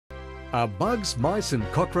Are bugs, mice and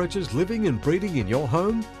cockroaches living and breeding in your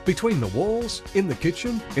home? Between the walls, in the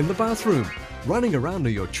kitchen, in the bathroom, running around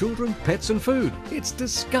near your children, pets and food? It's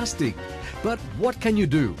disgusting. But what can you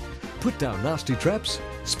do? Put down nasty traps?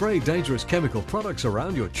 Spray dangerous chemical products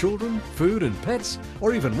around your children, food and pets?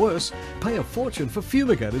 Or even worse, pay a fortune for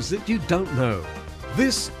fumigators that you don't know?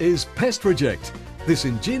 This is Pest Reject. This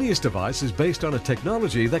ingenious device is based on a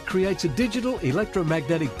technology that creates a digital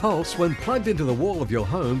electromagnetic pulse when plugged into the wall of your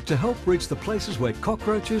home to help reach the places where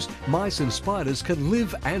cockroaches, mice and spiders can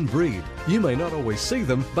live and breed. You may not always see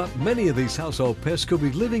them, but many of these household pests could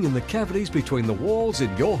be living in the cavities between the walls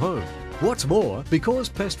in your home. What's more, because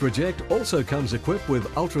Pest Reject also comes equipped with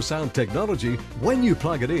ultrasound technology, when you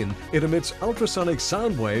plug it in, it emits ultrasonic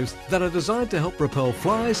sound waves that are designed to help repel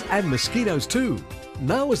flies and mosquitoes too.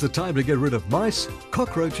 Now is the time to get rid of mice,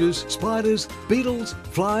 cockroaches, spiders, beetles,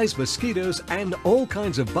 flies, mosquitoes and all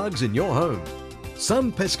kinds of bugs in your home.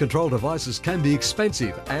 Some pest control devices can be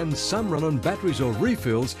expensive and some run on batteries or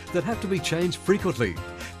refills that have to be changed frequently.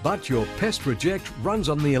 But your Pest Reject runs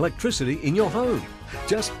on the electricity in your home.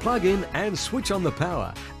 Just plug in and switch on the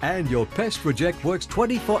power and your Pest Reject works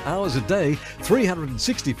 24 hours a day,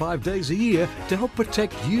 365 days a year to help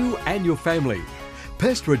protect you and your family.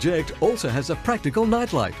 Pest Reject also has a practical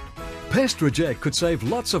nightlight. Pest Reject could save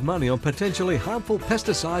lots of money on potentially harmful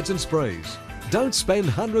pesticides and sprays. Don't spend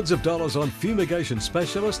hundreds of dollars on fumigation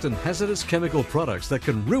specialist and hazardous chemical products that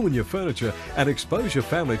can ruin your furniture and expose your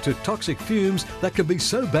family to toxic fumes that can be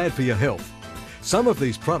so bad for your health. Some of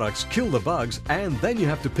these products kill the bugs and then you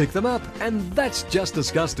have to pick them up, and that's just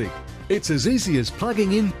disgusting. It's as easy as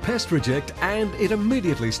plugging in Pest Reject and it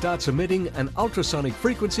immediately starts emitting an ultrasonic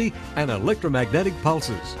frequency and electromagnetic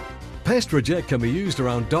pulses. Pest Reject can be used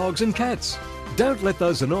around dogs and cats. Don't let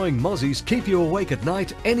those annoying mozzies keep you awake at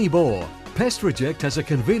night anymore. Pest Reject has a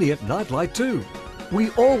convenient nightlight too. We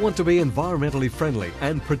all want to be environmentally friendly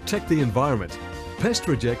and protect the environment. Pest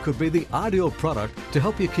Reject could be the ideal product to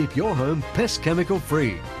help you keep your home pest chemical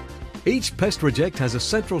free. Each Pest Reject has a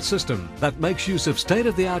central system that makes use of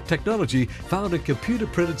state-of-the-art technology found in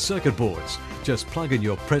computer-printed circuit boards. Just plug in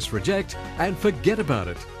your Pest Reject and forget about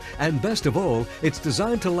it. And best of all, it's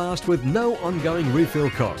designed to last with no ongoing refill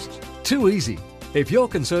costs. Too easy. If you're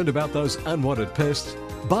concerned about those unwanted pests,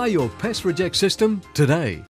 buy your Pest Reject system today.